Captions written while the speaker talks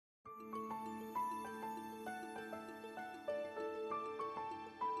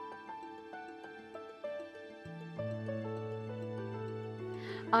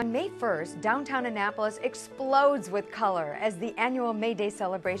On May 1st, downtown Annapolis explodes with color as the annual May Day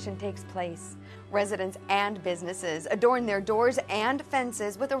celebration takes place. Residents and businesses adorn their doors and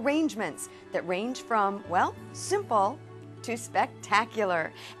fences with arrangements that range from, well, simple to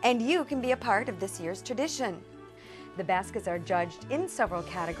spectacular. And you can be a part of this year's tradition. The baskets are judged in several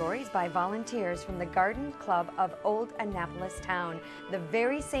categories by volunteers from the Garden Club of Old Annapolis Town, the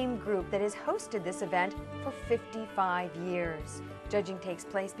very same group that has hosted this event for 55 years. Judging takes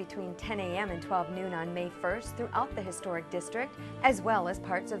place between 10 a.m. and 12 noon on May 1st throughout the historic district, as well as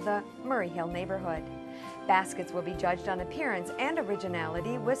parts of the Murray Hill neighborhood. Baskets will be judged on appearance and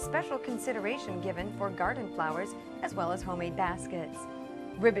originality, with special consideration given for garden flowers as well as homemade baskets.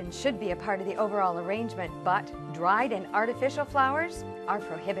 Ribbons should be a part of the overall arrangement, but dried and artificial flowers are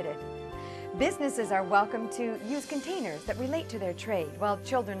prohibited. Businesses are welcome to use containers that relate to their trade, while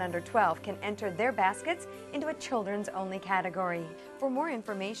children under 12 can enter their baskets into a children's only category. For more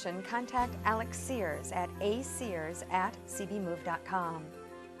information, contact Alex Sears at acears@cbmove.com.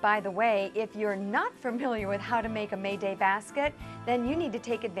 By the way, if you're not familiar with how to make a May Day basket, then you need to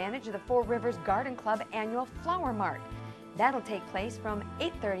take advantage of the Four Rivers Garden Club annual Flower Mart. That'll take place from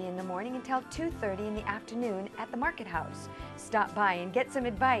 8:30 in the morning until 2:30 in the afternoon at the Market House. Stop by and get some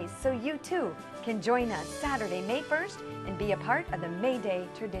advice so you too can join us Saturday, May 1st and be a part of the May Day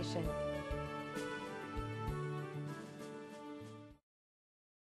tradition.